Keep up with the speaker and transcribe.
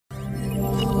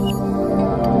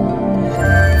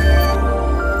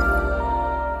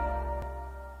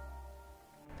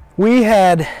We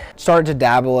had started to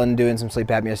dabble in doing some sleep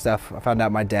apnea stuff. I found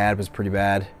out my dad was pretty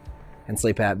bad in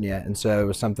sleep apnea, and so it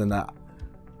was something that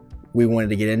we wanted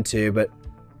to get into, but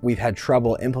we've had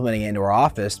trouble implementing it into our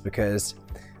office because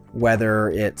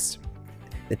whether it's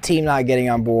the team not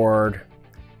getting on board,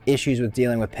 issues with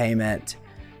dealing with payment,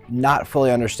 not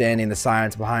fully understanding the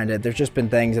science behind it, there's just been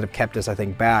things that have kept us, I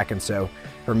think, back. And so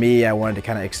for me, I wanted to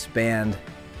kind of expand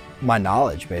my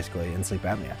knowledge basically in sleep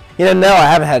apnea. No, I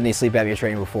haven't had any sleep apnea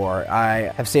training before.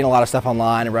 I have seen a lot of stuff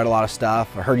online and read a lot of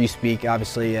stuff. I heard you speak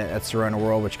obviously at Tarun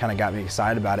Agarwal, which kind of got me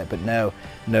excited about it, but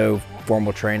no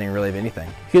formal training really of anything.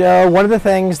 One of the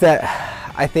things that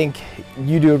I think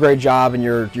you do a great job and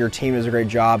your team does a great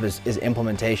job is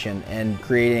implementation and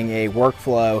creating a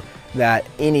workflow that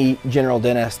any general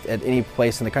dentist at any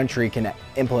place in the country can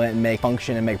implement and make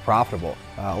function and make profitable.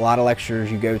 A lot of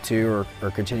lectures you go to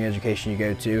or continuing education you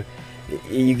go to,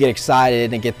 you get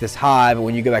excited and get this high, but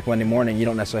when you go back Monday morning, you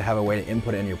don't necessarily have a way to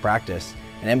input it in your practice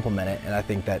and implement it. And I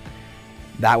think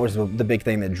that was the big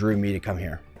thing that drew me to come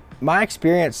here. My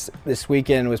experience this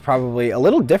weekend was probably a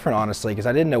little different, honestly, because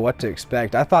I didn't know what to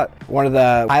expect. I thought one of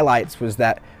the highlights was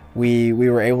that we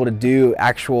were able to do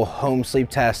actual home sleep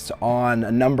tests on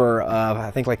a number of, I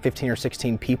think like 15 or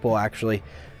 16 people actually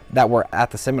that were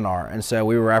at the seminar. And so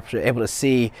we were actually able to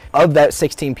see, of that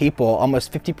 16 people,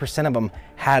 almost 50% of them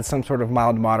had some sort of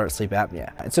mild to moderate sleep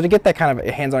apnea. And so to get that kind of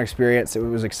hands-on experience, it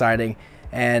was exciting.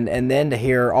 And then to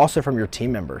hear also from your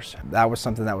team members, that was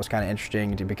something that was kind of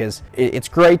interesting because it's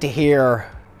great to hear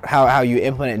how you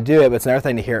implement it and do it, but it's another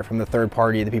thing to hear it from the third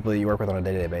party, the people that you work with on a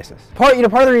day-to-day basis. Part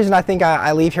of the reason I think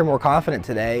I leave here more confident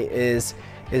today is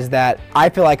that I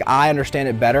feel like I understand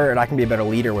it better and I can be a better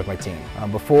leader with my team.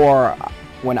 Before,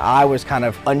 when I was kind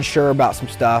of unsure about some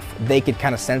stuff, they could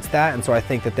kind of sense that, and so I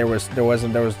think that there was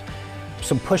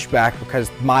some pushback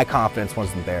because my confidence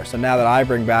wasn't there. So now that I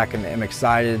bring back and am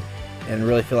excited and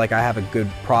really feel like I have a good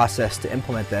process to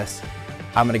implement this,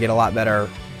 I'm going to get a lot better.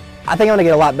 I think I'm going to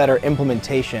get a lot better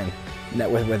implementation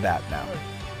with that now.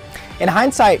 In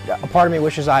hindsight, a part of me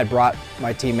wishes I had brought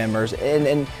my team members,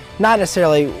 and not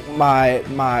necessarily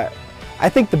I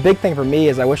think the big thing for me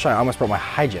is I wish I almost brought my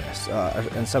hygienists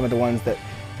and some of the ones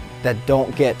that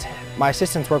don't get. My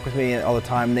assistants work with me all the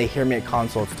time, and they hear me at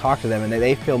consults, talk to them, and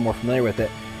they feel more familiar with it.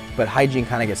 But hygiene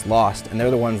kind of gets lost, and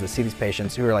they're the ones that see these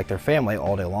patients who are like their family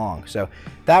all day long. So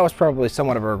that was probably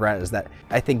somewhat of a regret, is that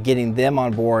I think getting them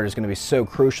on board is going to be so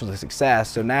crucial to success.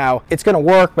 So now it's going to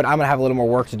work, but I'm going to have a little more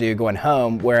work to do going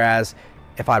home, whereas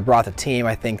if I brought the team,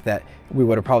 I think that we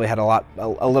would have probably had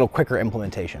a little quicker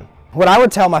implementation. What I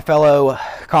would tell my fellow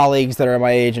colleagues that are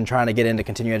my age and trying to get into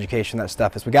continuing education, that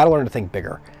stuff, is we got to learn to think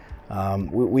bigger.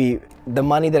 The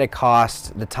money that it costs,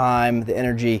 the time, the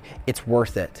energy, it's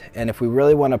worth it. And if we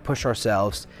really want to push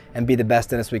ourselves and be the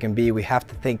best dentists we can be, we have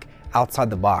to think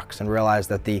outside the box and realize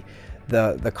that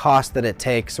the cost that it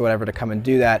takes or whatever to come and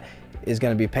do that is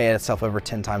going to be paying itself over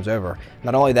 10 times over.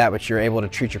 Not only that, but you're able to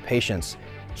treat your patients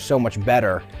so much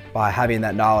better by having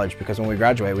that knowledge, because when we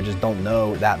graduate, we just don't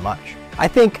know that much. I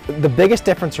think the biggest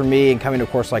difference for me in coming to a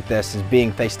course like this is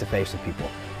being face-to-face with people,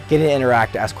 getting to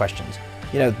interact, ask questions.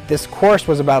 This course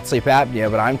was about sleep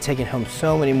apnea, but I'm taking home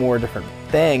so many more different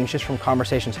things just from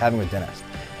conversations having with dentists.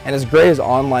 And as great as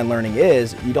online learning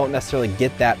is, you don't necessarily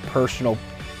get that personal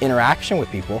interaction with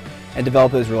people and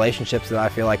develop those relationships that I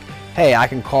feel like, hey, I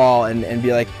can call and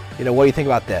be like, what do you think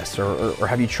about this? Or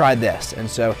have you tried this? And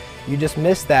so you just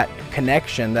miss that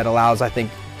connection that allows, I think,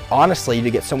 honestly, you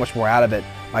to get so much more out of it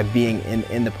by being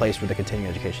in the place where the continuing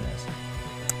education is.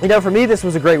 For me, this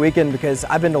was a great weekend because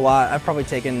I've been to a lot. I've probably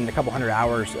taken a couple hundred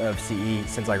hours of CE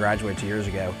since I graduated 2 years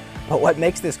ago. But what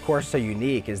makes this course so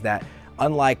unique is that,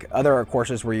 unlike other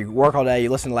courses where you work all day,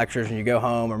 you listen to lectures, and you go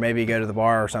home, or maybe you go to the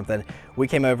bar or something, we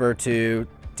came over to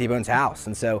T-Bone's house.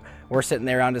 And so we're sitting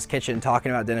there around his kitchen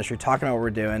talking about dentistry, talking about what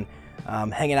we're doing,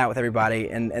 hanging out with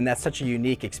everybody. And that's such a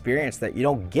unique experience that you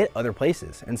don't get other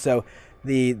places. And so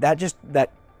that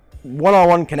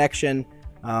one-on-one connection,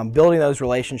 building those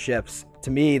relationships, to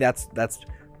me, that's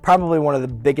probably one of the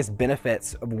biggest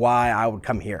benefits of why I would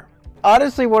come here.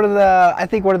 Honestly, I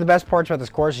think one of the best parts about this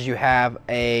course is you have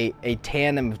a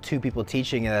tandem of two people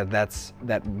teaching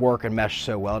that work and mesh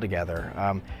so well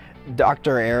together.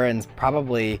 Dr. Erin's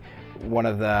probably one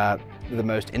of the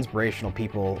most inspirational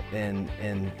people in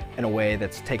a way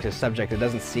that takes a subject that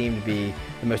doesn't seem to be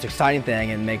the most exciting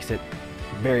thing and makes it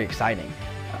very exciting.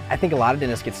 I think a lot of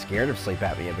dentists get scared of sleep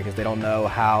apnea because they don't know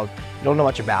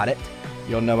much about it.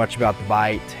 You don't know much about the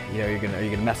bite. Are you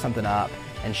gonna mess something up?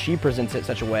 And she presents it in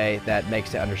such a way that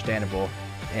makes it understandable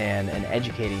and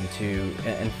educating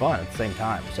and fun at the same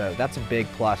time. So that's a big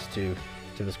plus to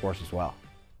this course as well.